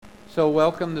So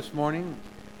welcome this morning,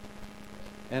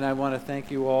 and I want to thank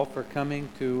you all for coming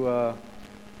to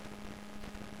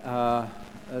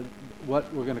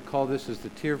what we're going to call this is the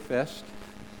Tear Fest.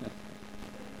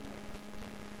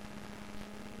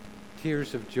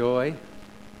 Tears of joy.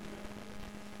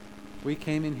 We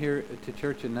came in here to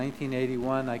church in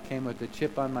 1981. I came with a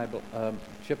chip on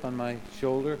my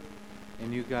shoulder,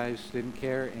 and you guys didn't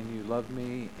care, and you loved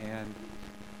me, and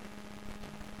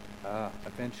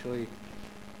eventually.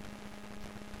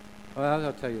 Well,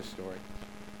 I'll tell you a story.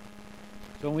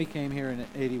 So when we came here in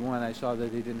 '81, I saw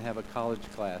that they didn't have a college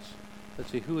class.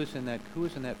 Let's see, who was in that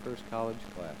first college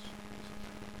class?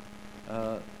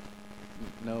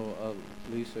 No,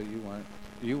 Lisa, you weren't.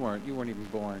 You weren't even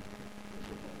born.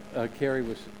 Carrie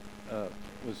was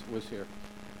here.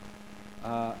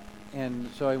 And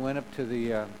so I went up to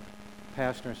the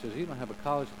pastor and says, "You don't have a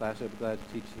college class. I'd be glad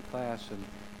to teach the class." And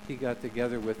he got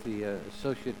together with the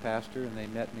associate pastor, and they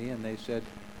met me, and they said,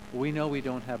 "We know we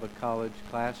don't have a college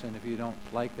class, and if you don't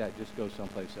like that, just go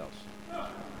someplace else."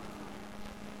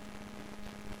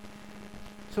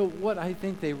 So what I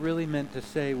think they really meant to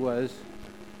say was,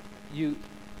 we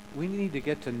need to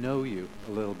get to know you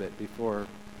a little bit before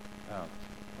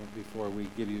we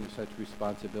give you such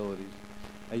responsibilities.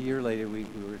 A year later, we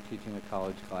were teaching a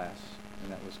college class,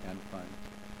 and that was kind of fun.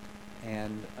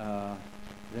 And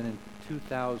then in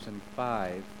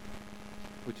 2005,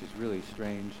 which is really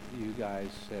strange, you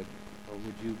guys said, "Well,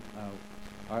 would you?"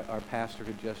 Our pastor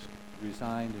had just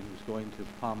resigned and was going to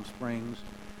Palm Springs,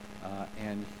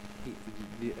 and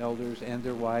the elders and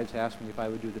their wives asked me if I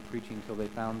would do the preaching until they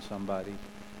found somebody,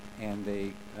 and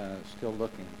they still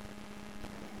looking.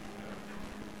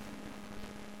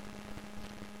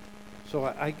 So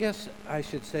I guess I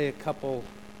should say a couple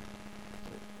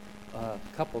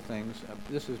things.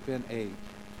 This has been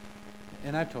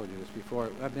and I've told you this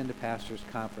before, I've been to pastors'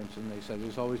 conference, and they said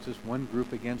there's always just one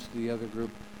group against the other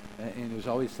group, and there's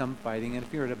always some fighting. And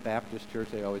if you're at a Baptist church,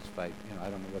 they always fight.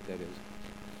 I don't know what that is.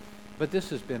 But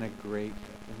this has been a great,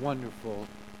 wonderful,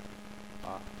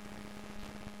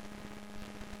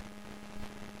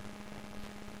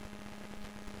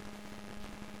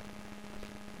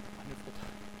 wonderful time.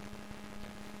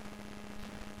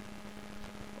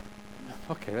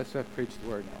 Okay, let's preach the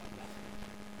word now.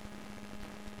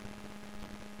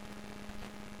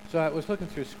 So I was looking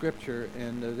through Scripture,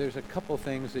 and there's a couple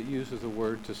things that uses the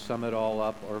word to sum it all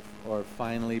up, or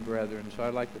finally, brethren. So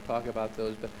I'd like to talk about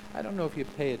those, but I don't know if you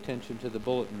pay attention to the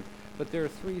bulletin, but there are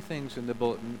three things in the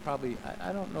bulletin. Probably,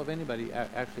 I don't know if anybody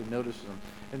actually notices them.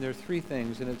 And there are three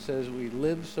things, and it says, we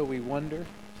live so we wonder,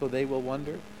 so they will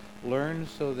wonder, learn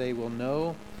so they will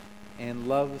know, and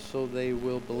love so they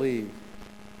will believe.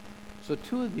 So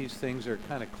two of these things are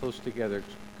kind of close together,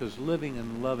 because living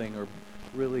and loving are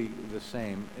really the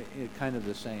same, kind of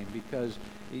the same, because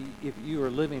if you are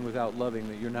living without loving,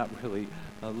 then you're not really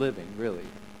living, really.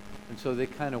 And so they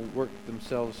kind of work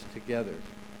themselves together.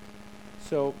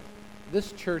 So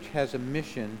this church has a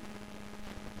mission,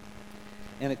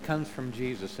 and it comes from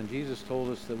Jesus. And Jesus told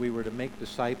us that we were to make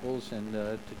disciples and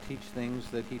to teach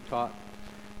things that he taught.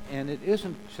 And it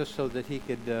isn't just so that he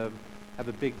could have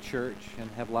a big church and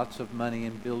have lots of money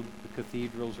and build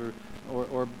cathedrals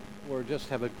or just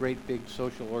have a great big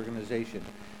social organization.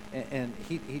 And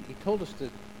he told us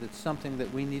that something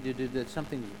that we need to do, that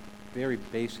something very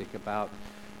basic about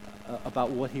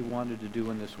what he wanted to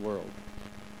do in this world.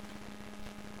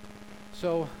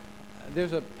 So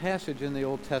there's a passage in the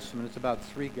Old Testament. It's about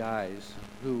three guys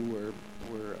who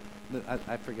were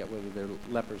I forget whether they're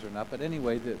lepers or not, but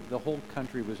anyway, the whole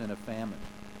country was in a famine.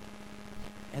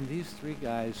 And these three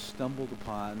guys stumbled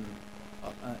upon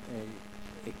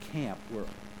a camp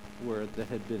where that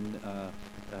had been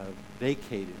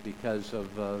vacated because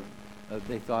of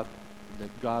they thought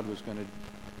that God was going to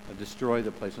destroy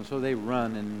the place, and so they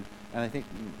run, and I think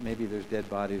maybe there's dead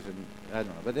bodies, and I don't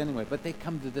know, but anyway, they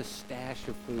come to this stash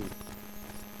of food,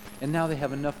 and now they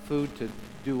have enough food to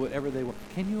do whatever they want.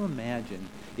 Can you imagine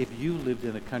if you lived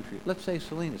in a country, let's say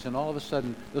Salinas, and all of a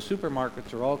sudden the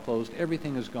supermarkets are all closed,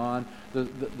 everything is gone,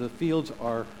 the fields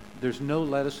are, there's no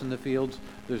lettuce in the fields,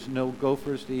 there's no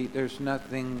gophers to eat, there's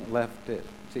nothing left to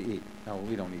eat. No,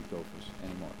 we don't eat gophers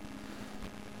anymore.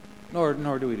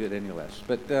 Nor do we do it any less.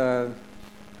 But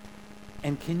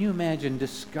and can you imagine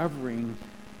discovering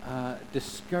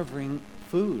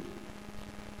food?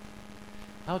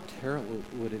 How terrible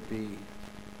would it be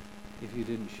if you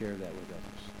didn't share that with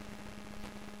others?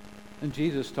 And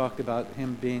Jesus talked about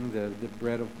him being the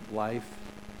bread of life.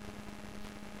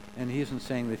 And he isn't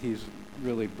saying that he's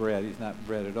really bread. He's not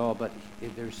bread at all. But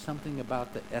there's something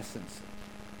about the essence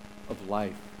of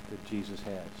life that Jesus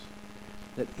has.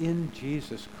 that in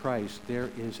Jesus Christ there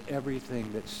is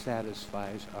everything that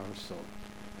satisfies our soul.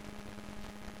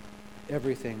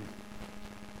 Everything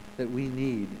that we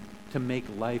need to make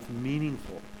life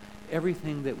meaningful.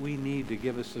 Everything that we need to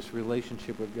give us this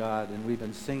relationship with God. And we've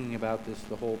been singing about this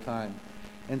the whole time.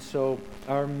 And so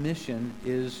our mission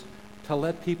is to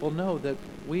let people know that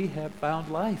we have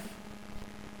found life.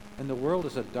 And the world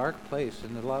is a dark place,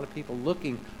 and a lot of people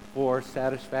looking for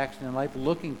satisfaction in life,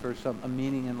 looking for a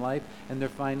meaning in life, and they're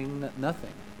finding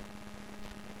nothing.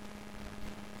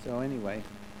 So anyway,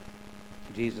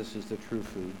 Jesus is the true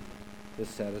food that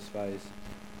satisfies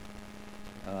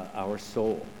our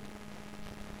soul.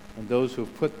 And those who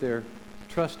have put their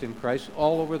trust in Christ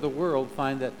all over the world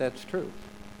find that that's true.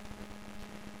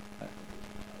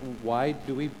 Why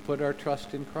do we put our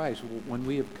trust in Christ? When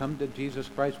we have come to Jesus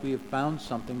Christ, we have found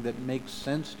something that makes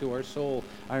sense to our soul.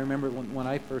 I remember when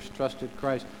I first trusted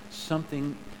Christ,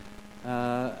 something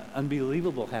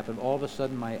unbelievable happened. All of a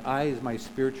sudden, my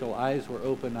spiritual eyes were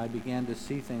open. I began to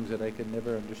see things that I could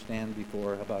never understand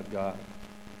before about God.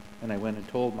 And I went and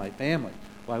told my family.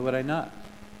 Why would I not?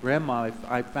 Grandma,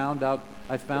 I found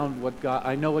what God,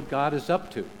 I know what God is up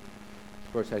to.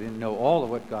 Of course, I didn't know all of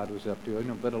what God was up to,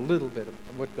 but a little bit of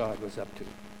what God was up to.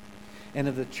 And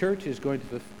if the church is going to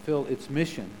fulfill its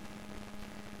mission,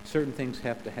 certain things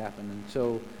have to happen. And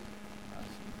so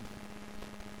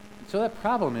that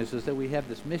problem is that we have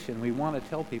this mission. We want to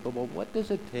tell people, well, what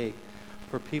does it take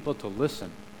for people to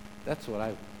listen? That's what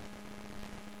I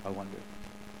wonder.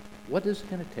 What is it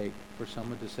going to take for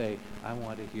someone to say, I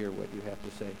want to hear what you have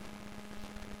to say?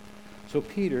 So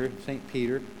St.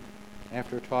 Peter,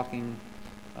 after talking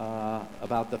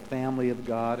about the family of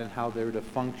God and how they're to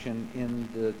function in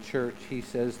the church, he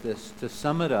says this, to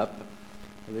sum it up.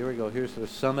 There we go, here's the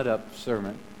sum it up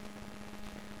sermon.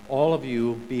 All of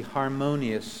you be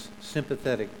harmonious,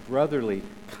 sympathetic, brotherly,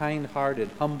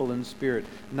 kind-hearted, humble in spirit,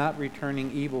 not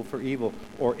returning evil for evil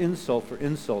or insult for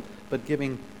insult, but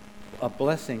giving a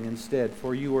blessing instead.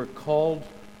 For you were called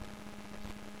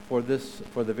for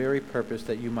the very purpose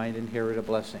that you might inherit a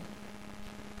blessing.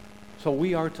 So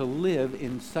we are to live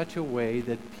in such a way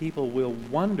that people will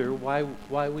wonder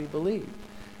why we believe.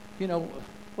 You know,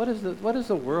 what is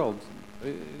the world?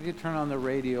 You turn on the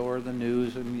radio or the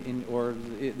news or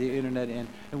the internet, and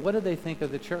what do they think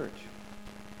of the church?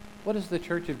 What is the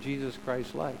Church of Jesus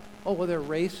Christ like? Oh, well, they're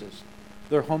racist.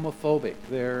 They're homophobic.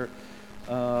 They're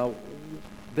warmongers.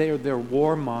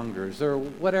 They're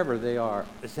whatever they are.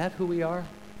 Is that who we are?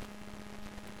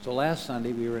 So last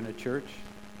Sunday we were in a church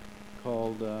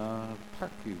called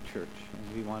Parkview Church,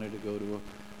 and we wanted to go to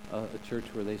a church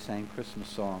where they sang Christmas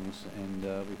songs, and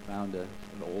we found an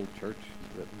old church,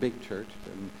 a big church,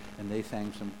 and they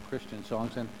sang some Christian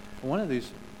songs. And one of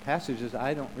these passages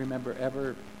I don't remember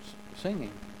ever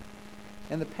singing.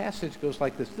 And the passage goes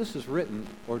like this. This is written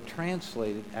or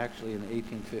translated actually in the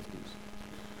 1850s.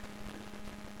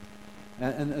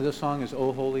 And the song is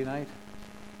 "O Holy Night."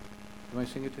 Can I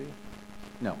sing it to you?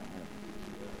 No.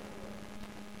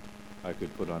 I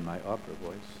could put on my opera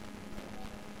voice.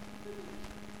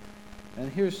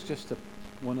 And here's just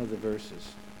one of the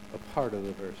verses, a part of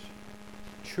the verse.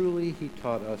 Truly he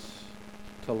taught us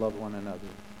to love one another.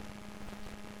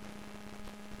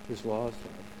 His law is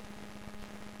love.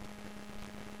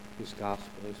 His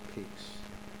gospel is peace.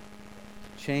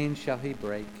 Chains shall he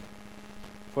break,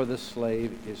 for the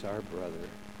slave is our brother,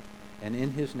 and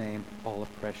in his name all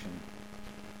oppression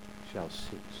shall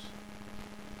cease.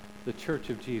 The Church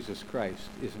of Jesus Christ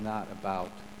is not about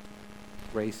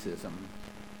racism,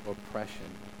 oppression.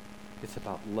 It's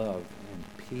about love and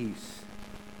peace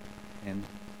and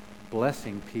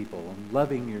blessing people and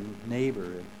loving your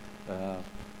neighbor and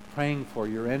praying for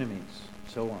your enemies,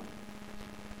 so on.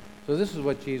 So this is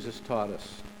what Jesus taught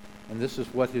us, and this is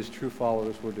what his true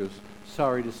followers will do.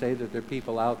 Sorry to say that there are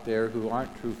people out there who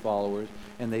aren't true followers,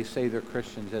 and they say they're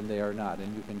Christians and they are not,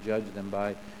 and you can judge them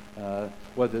by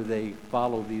whether they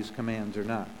follow these commands or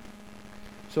not.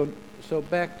 So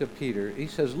back to Peter. He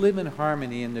says, live in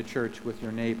harmony in the church with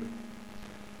your neighbor.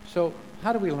 So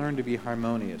how do we learn to be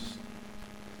harmonious?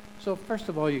 So first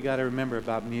of all, you got to remember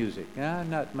about music. I'm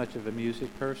not much of a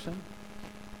music person.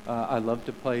 I love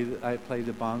to play. I play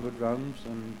the bongo drums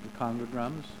and the conga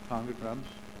drums.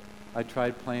 I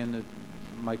tried playing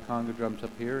my conga drums up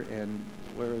here, and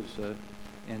there's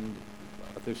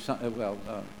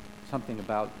something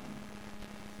about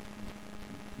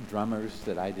drummers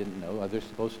that I didn't know. They're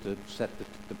supposed to set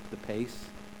the pace,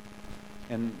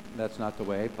 and that's not the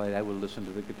way I played. I would listen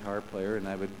to the guitar player, and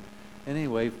I would.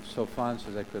 Anyway, so Fawn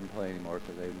says I couldn't play anymore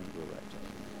because they wouldn't go right.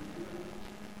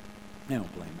 I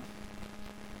don't blame them.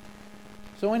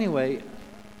 So anyway,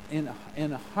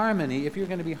 in harmony, if you're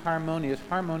going to be harmonious,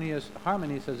 harmony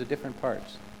has a different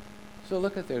parts. So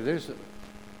look at there.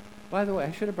 By the way,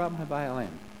 I should have brought my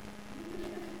violin.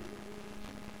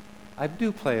 I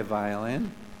do play a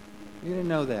violin. You didn't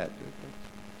know that.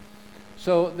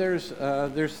 So there's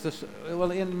this.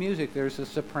 Well, in music, there's the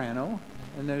soprano,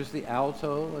 and there's the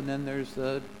alto, and then there's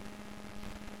the.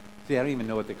 See, I don't even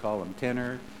know what they call them.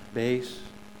 Tenor, bass.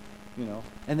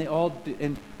 And they all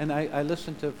and I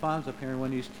listened to Fonz up here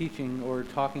when he's teaching or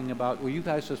talking about, well, you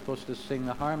guys are supposed to sing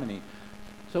the harmony.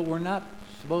 So we're not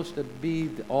supposed to be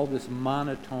all this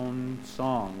monotone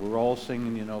song. We're all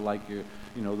singing, like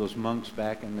those monks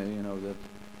back in the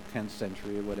 10th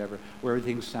century or whatever, where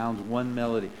everything sounds one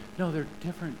melody. No, they're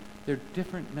different. They're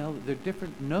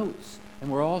different notes,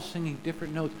 and we're all singing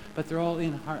different notes, but they're all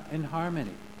in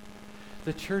harmony.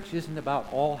 The church isn't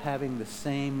about all having the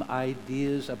same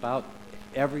ideas about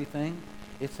everything.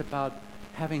 It's about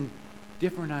having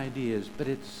different ideas, but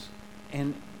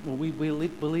we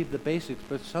believe the basics,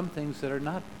 but some things that are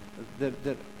not,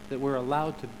 that we're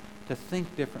allowed to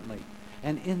think differently.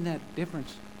 And in that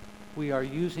difference, we are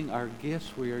using our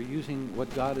gifts, we are using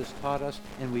what God has taught us,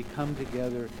 and we come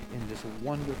together in this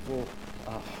wonderful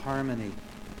harmony.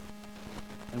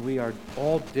 And we are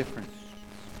all different.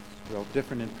 We're all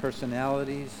different in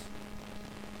personalities,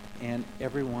 and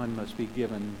everyone must be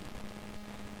given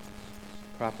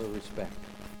proper respect.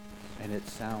 And it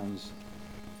sounds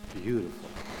beautiful,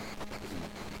 isn't it?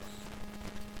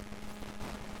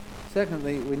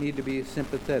 Secondly, we need to be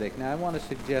sympathetic. Now, I want to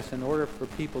suggest, in order for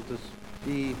people to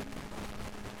see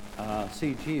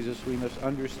Jesus, we must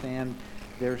understand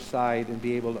their side and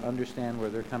be able to understand where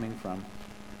they're coming from.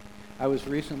 I was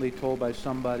recently told by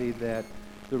somebody that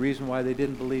the reason why they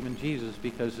didn't believe in Jesus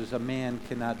because as a man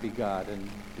cannot be God. And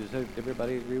does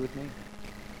everybody agree with me?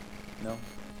 No?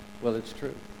 Well, it's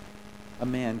true. A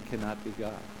man cannot be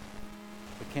God.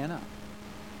 It cannot.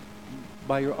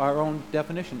 By our own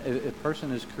definition, a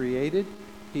person is created,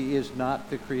 he is not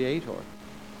the creator.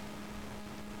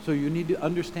 So you need to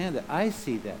understand that. I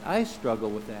see that. I struggle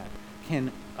with that.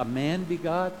 Can a man be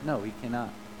God? No, he cannot.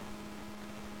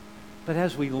 But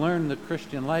as we learn the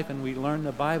Christian life and we learn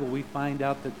the Bible, we find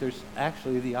out that there's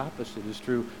actually the opposite is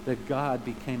true, that God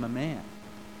became a man.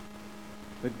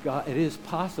 That it is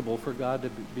possible for God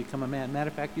to become a man. Matter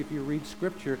of fact, if you read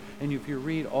Scripture and if you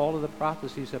read all of the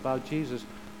prophecies about Jesus,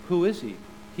 who is he?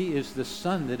 He is the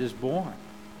Son that is born.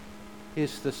 He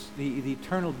is the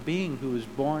eternal being who is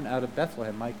born out of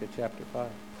Bethlehem, Micah chapter 5.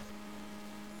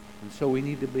 And so we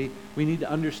need to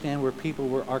understand where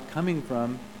people are coming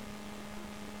from,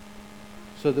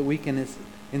 so that we can,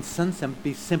 in some sense,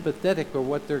 be sympathetic for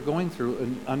what they're going through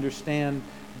and understand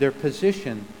their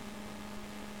position.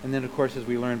 And then, of course, as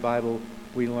we learn Bible,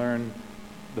 we learn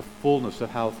the fullness of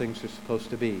how things are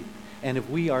supposed to be. And if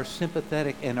we are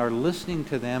sympathetic and are listening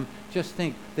to them, just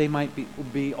think they might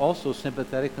be also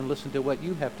sympathetic and listen to what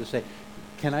you have to say.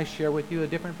 Can I share with you a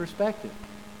different perspective?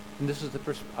 And this is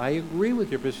I agree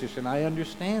with your position. I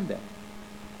understand that.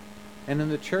 And in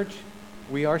the church,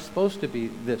 we are supposed to be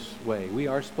this way. We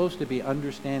are supposed to be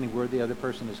understanding where the other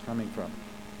person is coming from.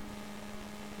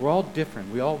 We're all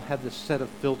different. We all have this set of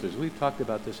filters. We've talked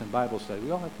about this in Bible study.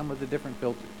 We all come with a different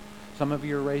filter. Some of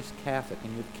you are raised Catholic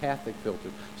and you have Catholic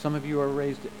filters. Some of you are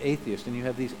raised atheist and you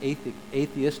have these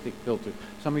atheistic filters.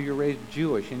 Some of you are raised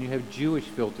Jewish and you have Jewish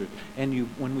filters. And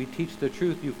when we teach the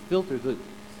truth, you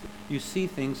see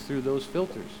things through those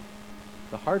filters.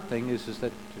 The hard thing is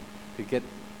that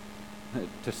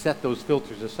to set those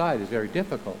filters aside is very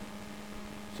difficult.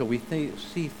 So we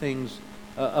see things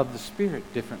of the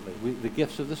Spirit differently. The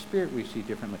gifts of the Spirit we see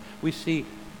differently. We see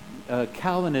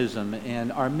Calvinism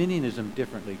and Arminianism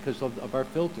differently because of our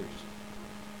filters.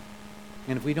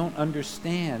 And if we don't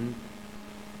understand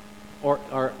or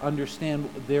understand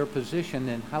their position,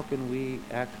 then how can we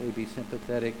actually be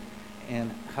sympathetic,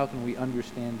 and how can we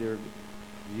understand their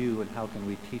view, and how can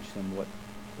we teach them what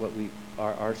we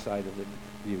our side of the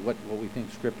view, what we think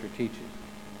Scripture teaches?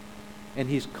 And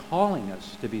he's calling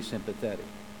us to be sympathetic.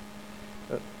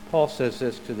 Paul says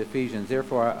this to the Ephesians,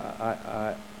 therefore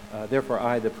I,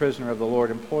 the prisoner of the Lord,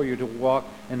 implore you to walk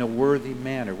in a worthy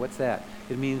manner. What's that?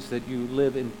 It means that you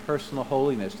live in personal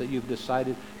holiness, that you've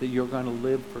decided that you're going to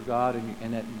live for God,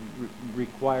 and that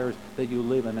requires that you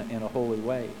live in a holy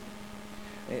way.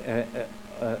 A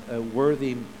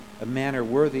manner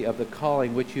worthy of the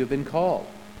calling which you have been called,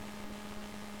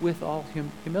 with all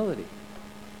humility.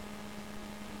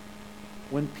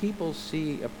 When people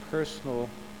see personal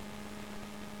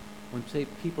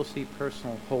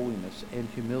holiness and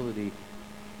humility,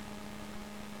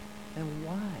 then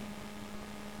why?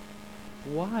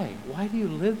 Why do you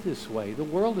live this way? The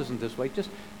world isn't this way. Just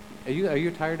Are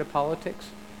you tired of politics?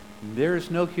 There's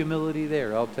no humility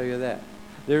there, I'll tell you that.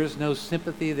 There is no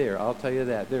sympathy there, I'll tell you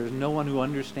that. There is no one who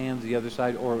understands the other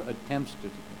side or attempts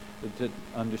to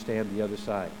understand the other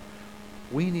side.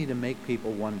 We need to make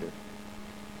people wonder.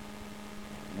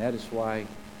 And that is why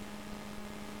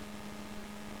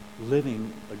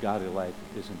living a godly life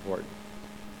is important.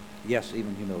 Yes,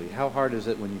 even humility. How hard is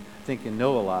it when you think you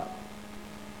know a lot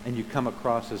and you come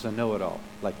across as a know-it-all,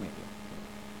 like me?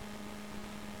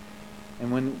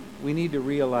 And when we need to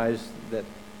realize that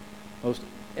most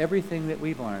everything that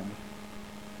we've learned,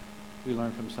 we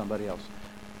learned from somebody else.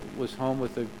 Was home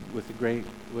with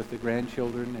the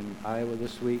grandchildren in Iowa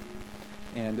this week,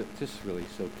 and it's just really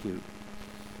so cute.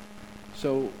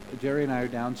 So Jerry and I are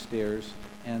downstairs,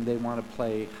 and they want to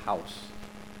play house.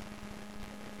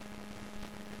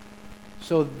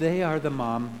 So they are the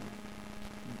moms,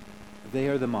 a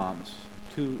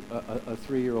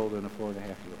 3-year-old and a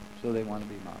 4.5-year-old. So they want to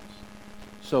be moms.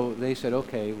 So they said,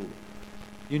 okay,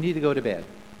 you need to go to bed.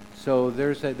 So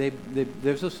there's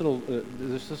this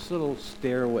little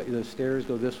stairway. The stairs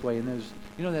go this way, and there's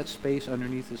that space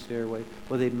underneath the stairway.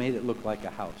 Well, they made it look like a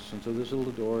house, and so there's a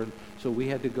little door, and so we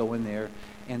had to go in there.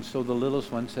 And so the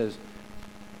littlest one says,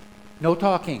 "No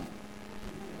talking."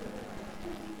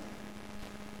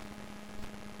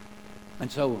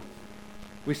 And so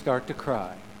we start to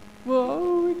cry.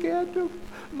 Well, we can't do,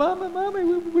 Mommy,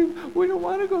 we don't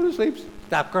want to go to sleep.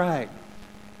 Stop crying.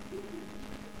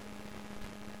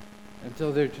 And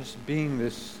so they're just being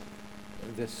this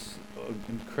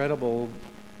incredible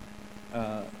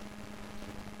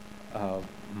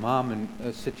mom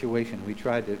and situation we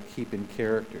tried to keep in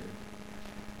character.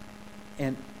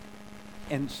 And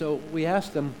so we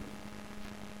asked them,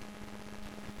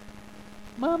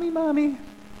 Mommy,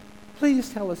 please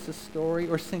tell us a story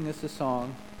or sing us a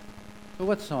song. So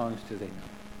what songs do they know?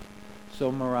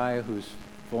 So Mariah, who's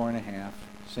 4.5,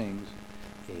 sings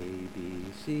A, B,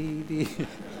 C, D.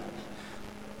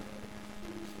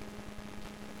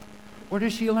 Where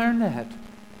does she learn that?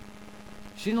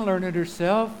 She didn't learn it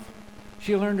herself.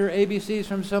 She learned her ABCs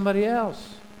from somebody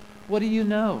else. What do you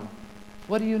know?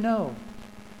 What do you know?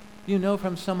 You know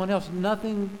from someone else.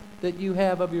 Nothing that you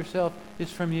have of yourself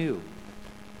is from you.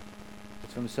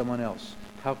 It's from someone else.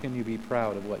 How can you be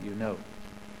proud of what you know?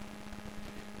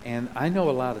 And I know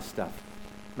a lot of stuff.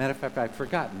 Matter of fact, I've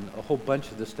forgotten a whole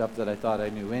bunch of the stuff that I thought I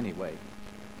knew anyway.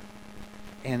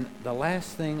 And the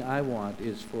last thing I want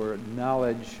is for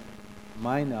knowledge,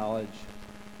 my knowledge,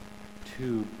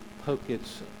 to poke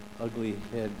its ugly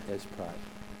head as pride.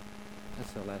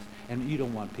 That's the last. And you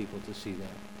don't want people to see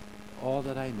that. All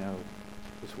that I know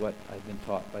is what I've been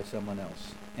taught by someone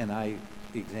else. And I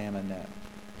examine that.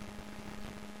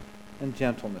 And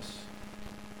gentleness.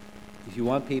 If you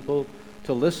want people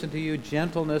to listen to you,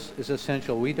 gentleness is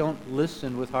essential. We don't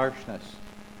listen with harshness.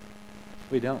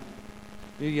 We don't.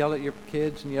 You yell at your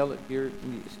kids and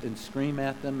and scream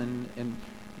at them, and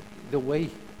the way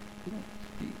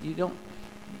you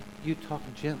talk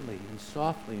gently and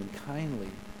softly and kindly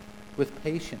with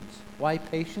patience. Why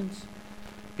patience?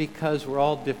 Because we're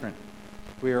all different.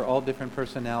 We are all different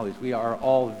personalities. We are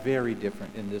all very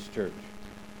different in this church.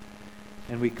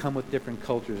 And we come with different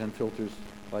cultures and filters,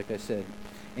 like I said.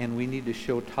 And we need to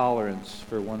show tolerance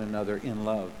for one another in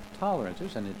love. Tolerance,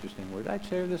 there's an interesting word. I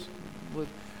shared this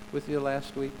with you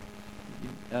last week,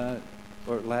 I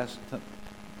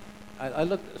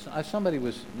looked. Somebody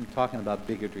was talking about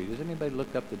bigotry. Does anybody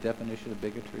look up the definition of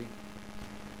bigotry?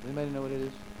 Does anybody know what it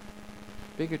is?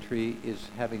 Bigotry is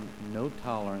having no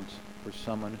tolerance for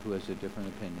someone who has a different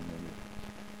opinion than you.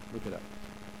 Look it up.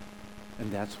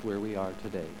 And that's where we are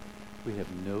today. We have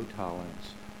no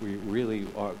tolerance. We really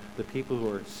are. The people who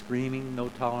are screaming no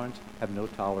tolerance have no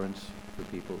tolerance for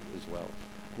people as well.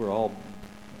 We're all,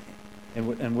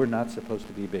 and we're not supposed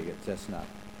to be bigots. That's not.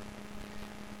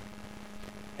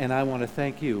 And I want to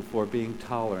thank you for being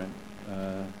tolerant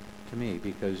to me,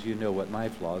 because you know what my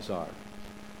flaws are.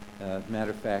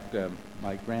 Matter of fact,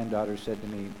 my granddaughter said to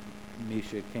me,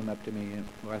 Misha came up to me, and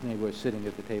I think we were sitting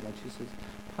at the table, and she says,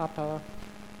 "Papa,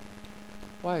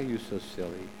 why are you so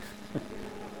silly?"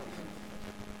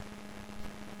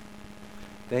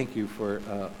 Thank you for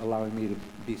allowing me to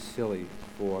be silly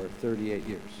for 38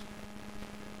 years.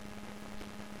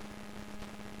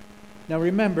 Now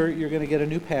remember, you're going to get a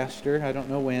new pastor, I don't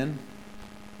know when,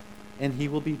 and he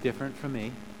will be different from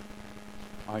me.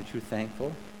 Aren't you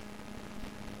thankful?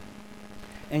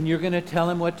 And you're going to tell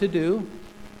him what to do,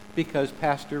 because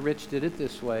Pastor Rich did it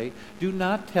this way. Do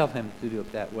not tell him to do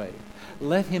it that way.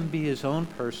 Let him be his own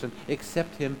person.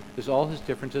 Accept him as all his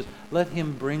differences. Let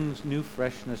him bring new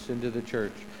freshness into the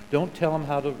church. Don't tell him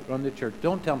how to run the church.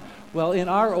 Don't tell him, well, in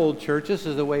our old church, this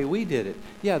is the way we did it.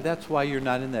 Yeah, that's why you're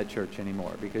not in that church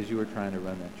anymore, because you were trying to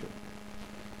run that church.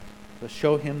 So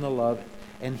show him the love,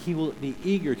 and he will be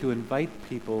eager to invite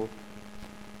people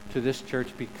to this church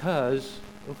because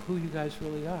of who you guys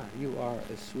really are. You are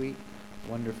a sweet,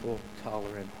 wonderful,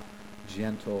 tolerant,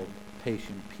 gentle,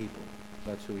 patient people.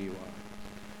 That's who you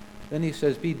are. Then he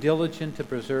says, be diligent to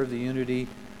preserve the unity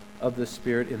of the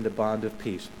Spirit in the bond of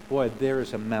peace. Boy, there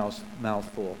is a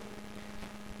mouthful.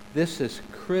 This is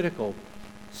critical.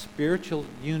 Spiritual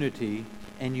unity,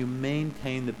 and you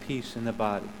maintain the peace in the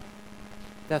body.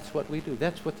 That's what we do.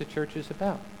 That's what the church is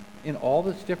about. In all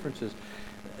its differences.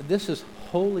 This is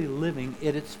holy living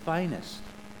at its finest.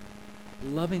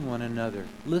 Loving one another,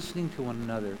 listening to one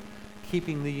another,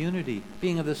 keeping the unity,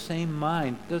 being of the same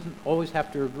mind. Doesn't always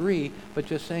have to agree, but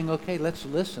just saying, okay, let's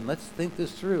listen, let's think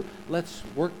this through, let's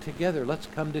work together, let's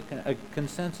come to a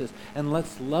consensus, and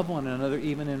let's love one another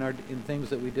even in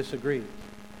things that we disagree.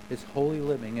 It's holy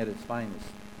living at its finest.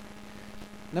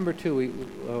 Number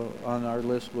 2 on our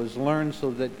list was learn so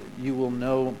that you will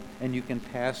know and you can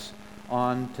pass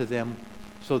on to them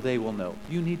so they will know.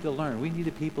 You need to learn. We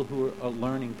need people who are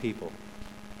learning people.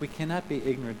 We cannot be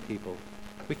ignorant people.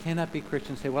 We cannot be Christians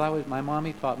and say, well, my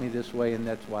mommy taught me this way and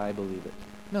that's why I believe it.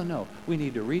 No. We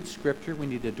need to read Scripture. We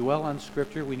need to dwell on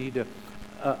Scripture. We need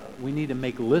to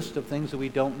make lists of things that we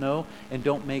don't know and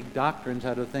don't make doctrines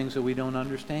out of things that we don't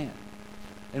understand.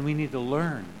 And we need to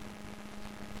learn.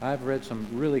 I've read some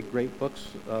really great books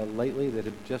lately that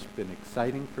have just been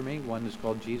exciting for me. One is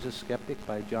called Jesus Skeptic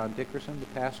by John Dickerson, the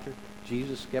pastor.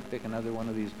 Jesus Skeptic, another one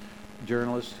of these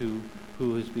journalists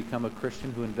who has become a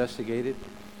Christian, who investigated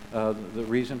The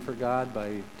Reason for God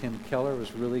by Tim Keller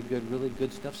was really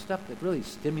good stuff that really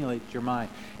stimulates your mind.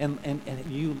 And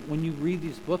you, when you read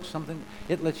these books,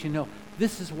 it lets you know,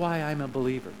 this is why I'm a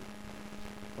believer.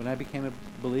 When I became a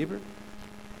believer,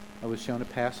 I was shown a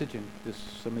passage, and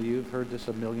some of you have heard this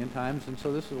a million times, and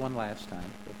so this is one last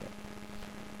time. Okay.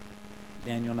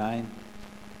 Daniel 9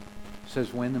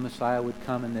 says when the Messiah would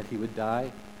come and that he would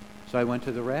die. So I went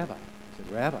to the rabbi. I said,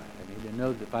 Rabbi, I need to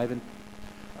know that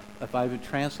if I've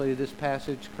translated this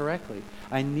passage correctly.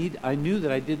 I knew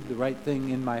that I did the right thing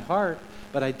in my heart,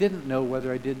 but I didn't know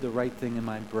whether I did the right thing in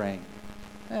my brain.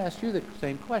 I asked you the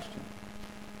same question.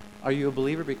 Are you a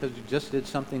believer because you just did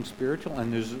something spiritual?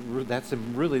 And that's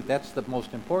the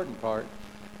most important part.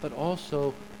 But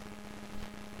also,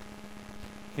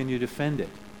 can you defend it?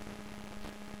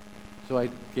 So I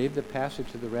gave the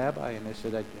passage to the rabbi, and I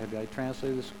said, have I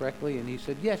translated this correctly? And he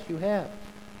said, yes, you have.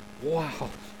 Wow,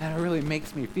 that really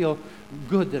makes me feel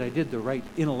good that I did the right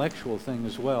intellectual thing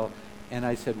as well. And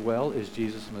I said, well, is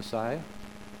Jesus the Messiah?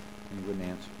 And he wouldn't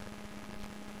answer.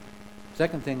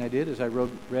 Second thing I did is I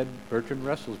read Bertrand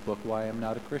Russell's book, Why I'm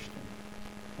Not a Christian.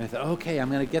 And I thought, okay,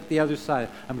 I'm going to get the other side.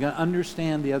 I'm going to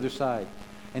understand the other side.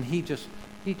 And he just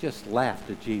laughed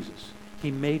at Jesus.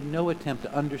 He made no attempt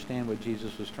to understand what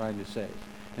Jesus was trying to say.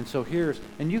 And so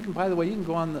and you can, by the way, you can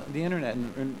go on the internet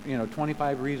and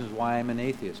 25 reasons why I'm an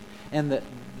atheist. And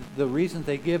the reasons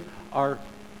they give are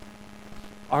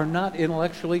not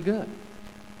intellectually good.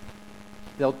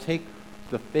 They'll take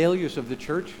the failures of the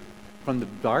church from the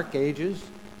dark ages.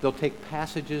 They'll take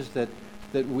passages that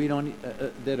we don't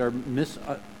that are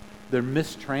they're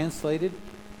mistranslated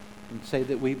and say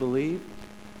that we believe.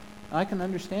 I can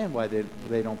understand why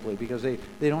they don't believe, because they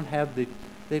don't have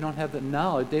the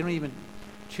knowledge. They don't even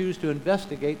choose to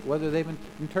investigate whether they've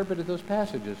interpreted those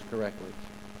passages correctly.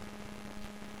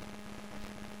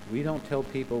 We don't tell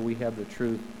people we have the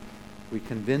truth. We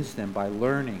convince them by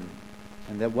learning,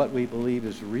 and that what we believe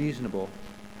is reasonable,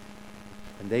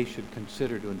 and they should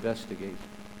consider to investigate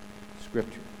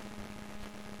Scripture.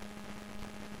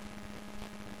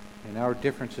 In our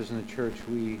differences in the church,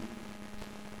 we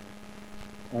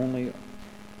only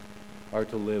are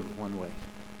to live one way,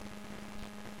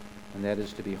 and that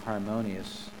is to be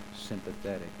harmonious,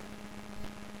 sympathetic,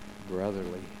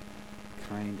 brotherly,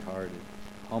 kind-hearted,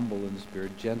 humble in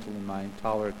spirit, gentle in mind,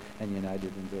 tolerant, and united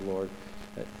in the Lord.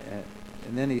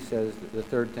 And then he says the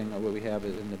third thing that we have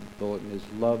in the bulletin is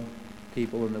love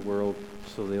people in the world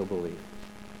so they'll believe.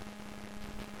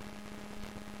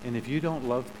 And if you don't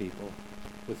love people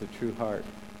with a true heart,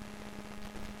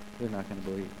 they're not going to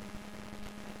believe.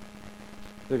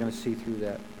 They're going to see through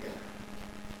that.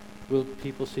 Will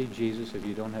people see Jesus if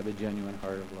you don't have a genuine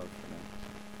heart of love for them?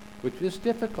 Which is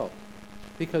difficult,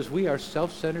 because we are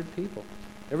self-centered people.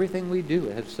 Everything we do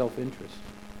has self-interest.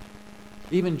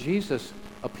 Even Jesus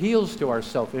appeals to our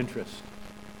self-interest.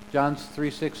 John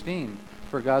 3:16,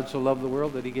 for God so loved the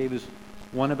world that he gave his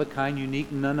one-of-a-kind,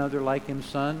 unique, none other like him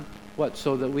Son. What?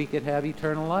 So that we could have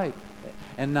eternal life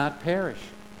and not perish.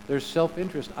 There's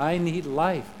self-interest. I need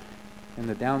life. And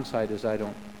the downside is I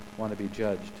don't want to be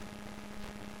judged.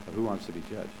 Well, who wants to be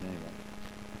judged anyway?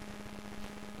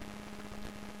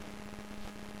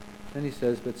 Then he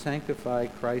says, but sanctify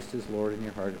Christ as Lord in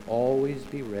your heart. Always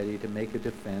be ready to make a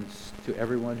defense to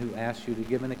everyone who asks you to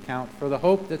give an account for the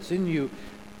hope that's in you.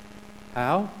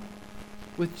 How?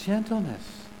 With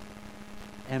gentleness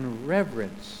and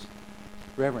reverence.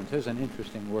 Reverence, there's an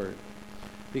interesting word.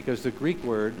 Because the Greek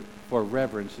word for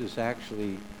reverence is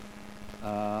actually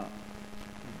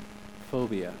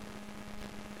phobia.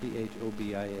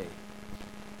 P-H-O-B-I-A.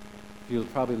 You'll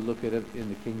probably look at it in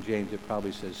the King James, it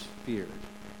probably says fear.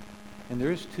 And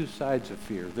there is two sides of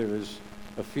fear. There is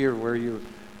a fear where you're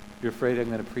afraid I'm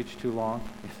going to preach too long.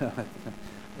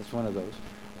 That's one of those.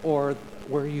 Or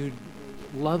where you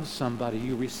love somebody,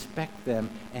 you respect them,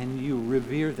 and you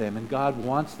revere them. And God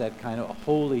wants that kind of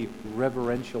holy,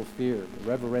 reverential fear,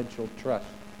 reverential trust.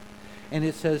 And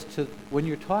it says when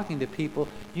you're talking to people,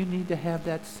 you need to have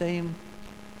that same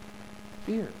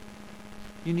fear.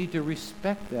 You need to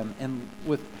respect them, and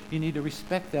you need to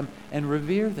respect them and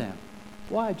revere them.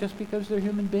 Why? Just because they're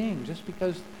human beings, just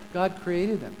because God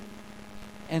created them.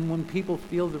 And when people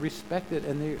feel the respect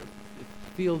and they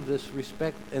feel this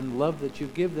respect and love that you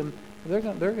give them, they're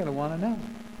going to want to know.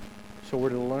 So we're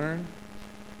to learn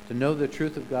to know the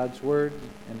truth of God's word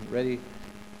and ready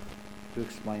to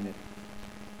explain it.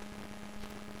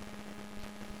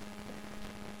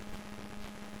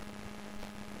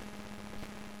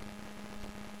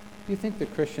 Do you think the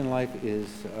Christian life is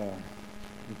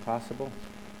impossible?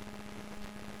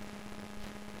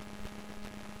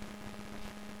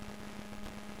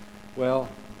 Well,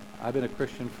 I've been a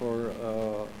Christian for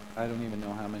I don't even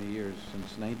know how many years,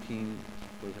 since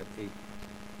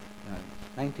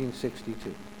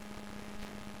 1962.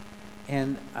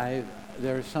 And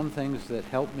there are some things that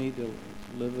help me to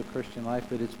live the Christian life,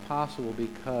 but it's possible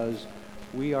because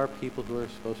we are people who are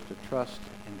supposed to trust,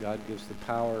 and God gives the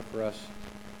power for us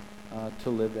to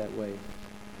live that way.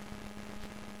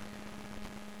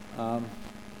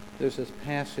 There's this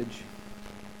passage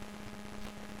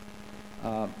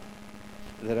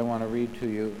that I want to read to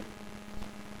you,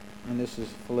 and this is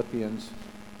Philippians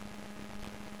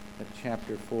at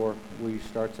chapter 4, where he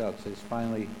starts out, says,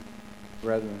 finally,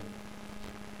 brethren,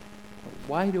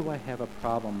 why do I have a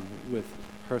problem with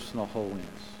personal holiness?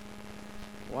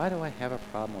 Why do I have a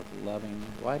problem with loving?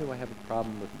 Why do I have a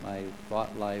problem with my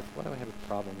thought life? Why do I have a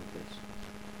problem with this?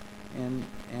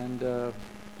 And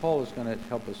Paul is going to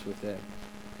help us with that.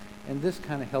 And this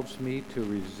kind of helps me to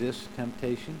resist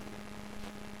temptation.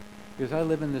 Because I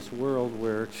live in this world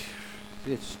where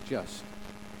it's just,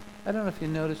 I don't know if you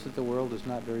notice that the world is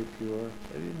not very pure.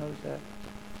 Have you noticed that?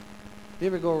 You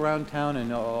ever go around town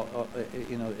and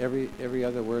every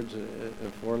other word's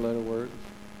a four-letter word,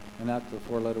 and not the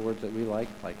four-letter words that we like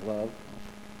love.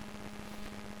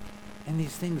 And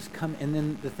these things come, and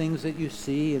then the things that you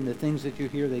see and the things that you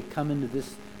hear, they come into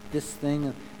this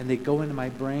thing, and they go into my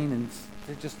brain, and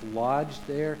they're just lodged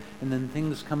there, and then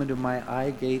things come into my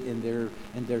eye gate, and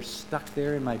they're stuck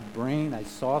there in my brain. I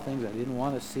saw things I didn't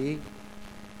want to see.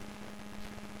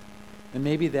 And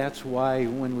maybe that's why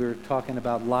when we were talking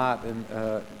about Lot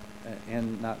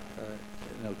and not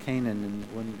Canaan, and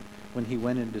when he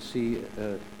went in to see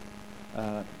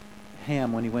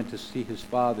Ham, when he went to see his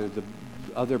father, the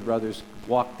other brothers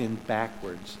walked in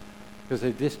backwards because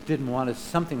they just didn't want to,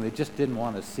 something they just didn't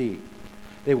want to see.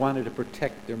 They wanted to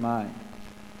protect their mind.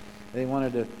 They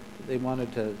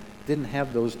didn't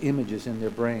have those images in their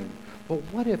brain. But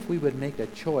what if we would make a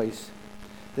choice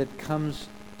that comes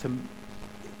to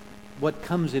what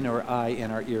comes in our eye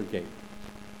and our ear gate?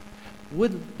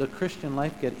 Would the Christian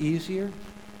life get easier?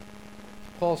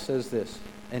 Paul says this,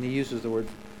 and he uses the word,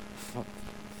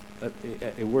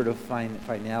 a word of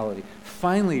finality.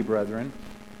 Finally, brethren,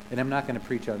 and I'm not going to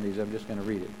preach on these, I'm just going to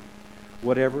read it.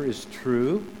 Whatever is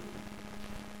true,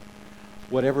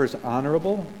 whatever is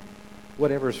honorable,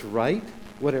 whatever is right,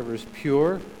 whatever is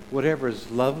pure, whatever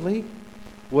is lovely,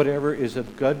 whatever is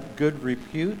of good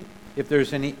repute, if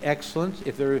there's any excellence,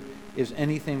 if there is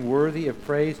anything worthy of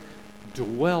praise,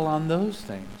 dwell on those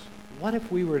things. What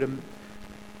if we were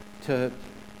to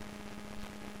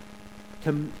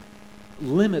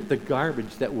limit the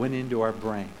garbage that went into our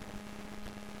brain,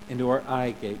 into our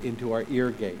eye gate, into our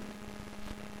ear gate?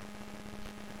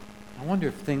 I wonder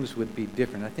if things would be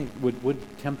different. I think,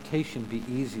 would temptation be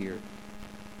easier?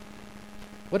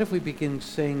 What if we begin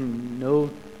saying no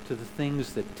to the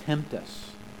things that tempt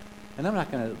us? And I'm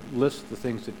not going to list the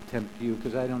things that tempt you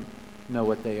because I don't know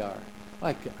what they are.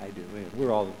 Like I do.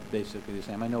 We're all basically the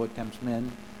same. I know what tempts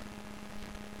men.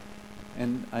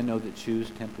 And I know that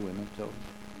shoes tempt women. So,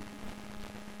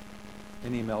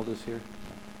 any Imeldas here?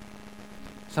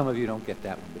 Some of you don't get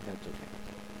that one, but that's okay.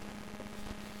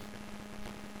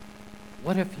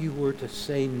 What if you were to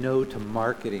say no to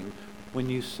marketing when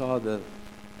you saw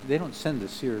they don't send the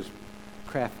Sears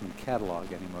Craftsman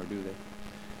catalog anymore, do they?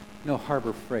 No,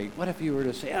 Harbor Freight. What if you were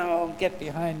to say, oh, get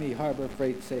behind me, Harbor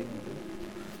Freight, Satan.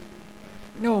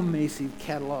 No Macy's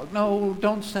catalog. No,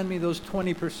 don't send me those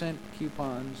 20%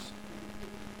 coupons.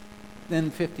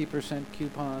 Then 50%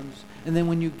 coupons. And then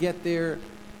when you get there,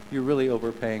 you're really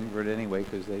overpaying for it anyway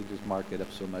because they just mark it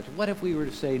up so much. What if we were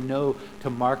to say no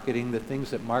to marketing, the things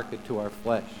that market to our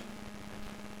flesh?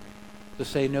 To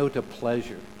say no to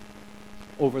pleasure,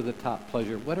 over-the-top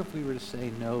pleasure. What if we were to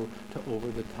say no to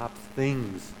over-the-top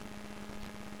things?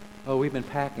 Oh, we've been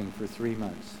packing for 3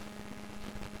 months.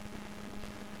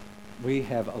 We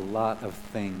have a lot of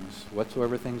things.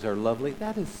 Whatsoever things are lovely,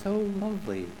 that is so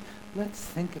lovely. Let's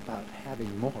think about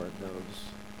having more of those.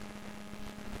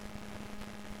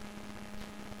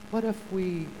 What if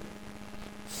we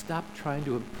stop trying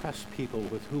to impress people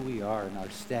with who we are and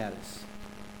our status?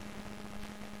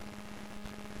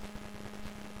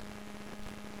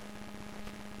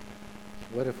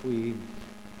 What if the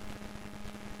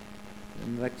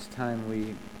next time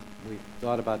we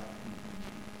thought about,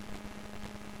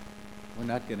 we're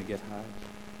not going to get high.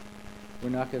 We're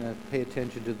not going to pay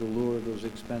attention to the lure of those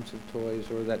expensive toys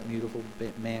or that beautiful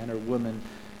man or woman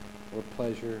or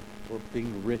pleasure or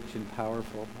being rich and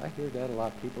powerful. I hear that a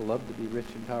lot. People love to be rich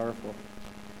and powerful.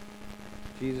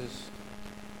 Jesus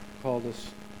called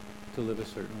us to live a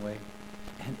certain way.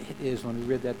 And it is, when we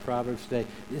read that Proverbs today,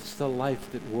 it's the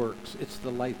life that works. It's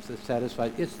the life that's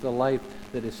satisfied. It's the life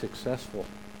that is successful.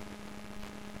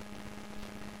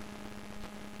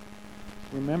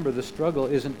 Remember, the struggle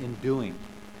isn't in doing.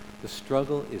 The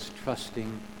struggle is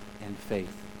trusting and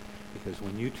faith. Because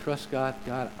when you trust God,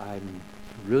 I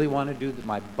really want to do that.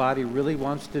 My body really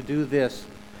wants to do this,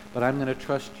 but I'm going to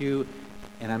trust you,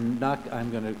 and I'm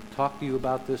going to talk to you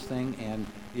about this thing, and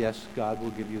yes, God will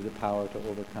give you the power to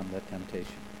overcome that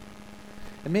temptation.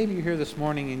 And maybe you're here this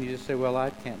morning and you just say, well, I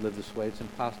can't live this way. It's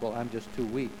impossible. I'm just too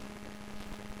weak.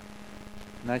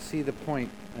 And I see the point.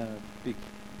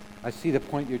 I see the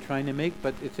point you're trying to make,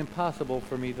 but it's impossible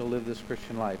for me to live this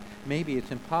Christian life. Maybe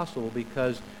it's impossible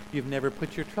because you've never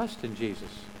put your trust in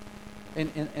Jesus.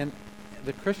 And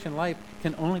the Christian life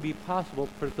can only be possible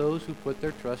for those who put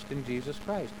their trust in Jesus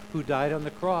Christ, who died on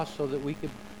the cross so that we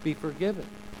could be forgiven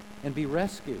and be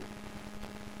rescued.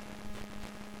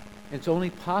 It's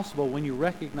only possible when you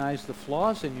recognize the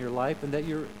flaws in your life and that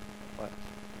you're, what?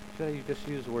 Should I just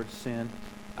use the word sin?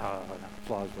 Oh, no,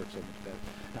 flaws work so much better.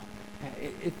 No.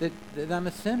 That I'm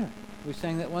a sinner. We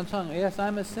sang that one song, yes,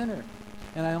 I'm a sinner,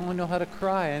 and I only know how to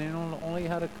cry, and I know only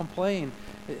how to complain.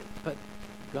 But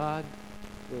God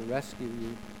will rescue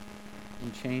you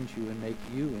and change you and make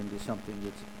you into something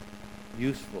that's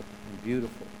useful and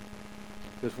beautiful.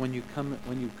 Because when you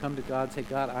come to God and say,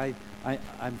 God,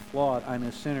 I'm flawed, I'm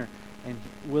a sinner, and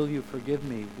will you forgive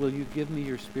me? Will you give me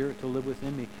your Spirit to live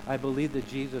within me? I believe that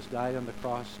Jesus died on the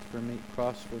cross for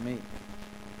me.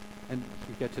 And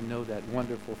you get to know that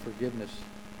wonderful forgiveness.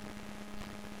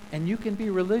 And you can be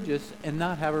religious and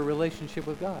not have a relationship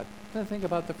with God. Think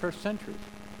about the first century.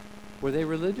 Were they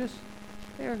religious?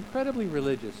 They were incredibly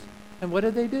religious. And what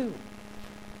did they do?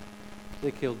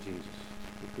 They killed Jesus.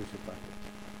 They crucified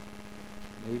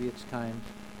him. Maybe it's time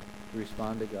to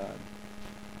respond to God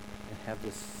and have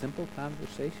this simple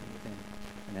conversation with him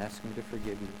and ask him to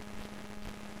forgive you.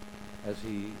 And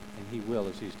he will,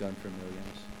 as he's done for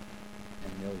millions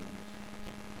and millions.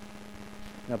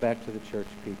 Now back to the church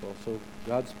people. So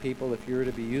God's people, if you're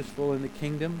to be useful in the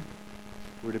kingdom,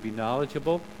 we're to be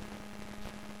knowledgeable,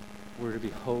 we're to be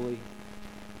holy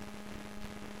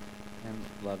and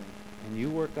loving. And you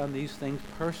work on these things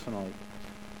personally,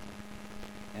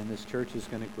 and this church is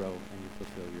going to grow and you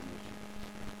fulfill your mission.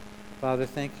 Father,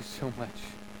 thank you so much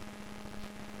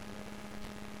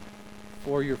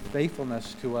for your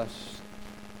faithfulness to us,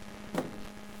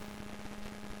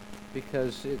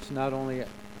 because it's not only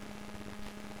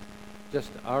just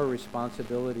our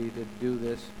responsibility to do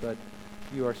this, but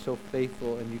you are so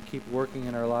faithful and you keep working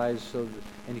in our lives and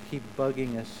you keep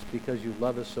bugging us because you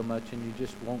love us so much and you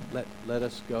just won't let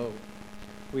us go.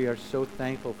 We are so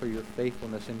thankful for your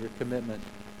faithfulness and your commitment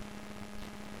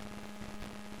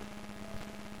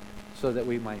so that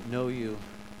we might know you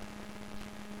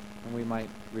and we might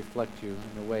reflect you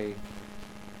in a way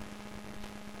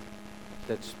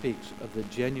that speaks of the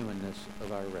genuineness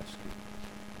of our rescue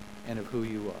and of who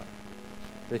you are.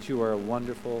 That you are a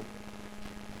wonderful,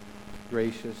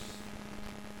 gracious,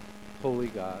 holy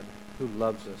God who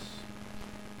loves us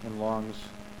and longs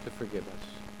to forgive us.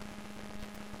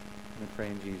 And I pray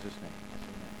in Jesus' name.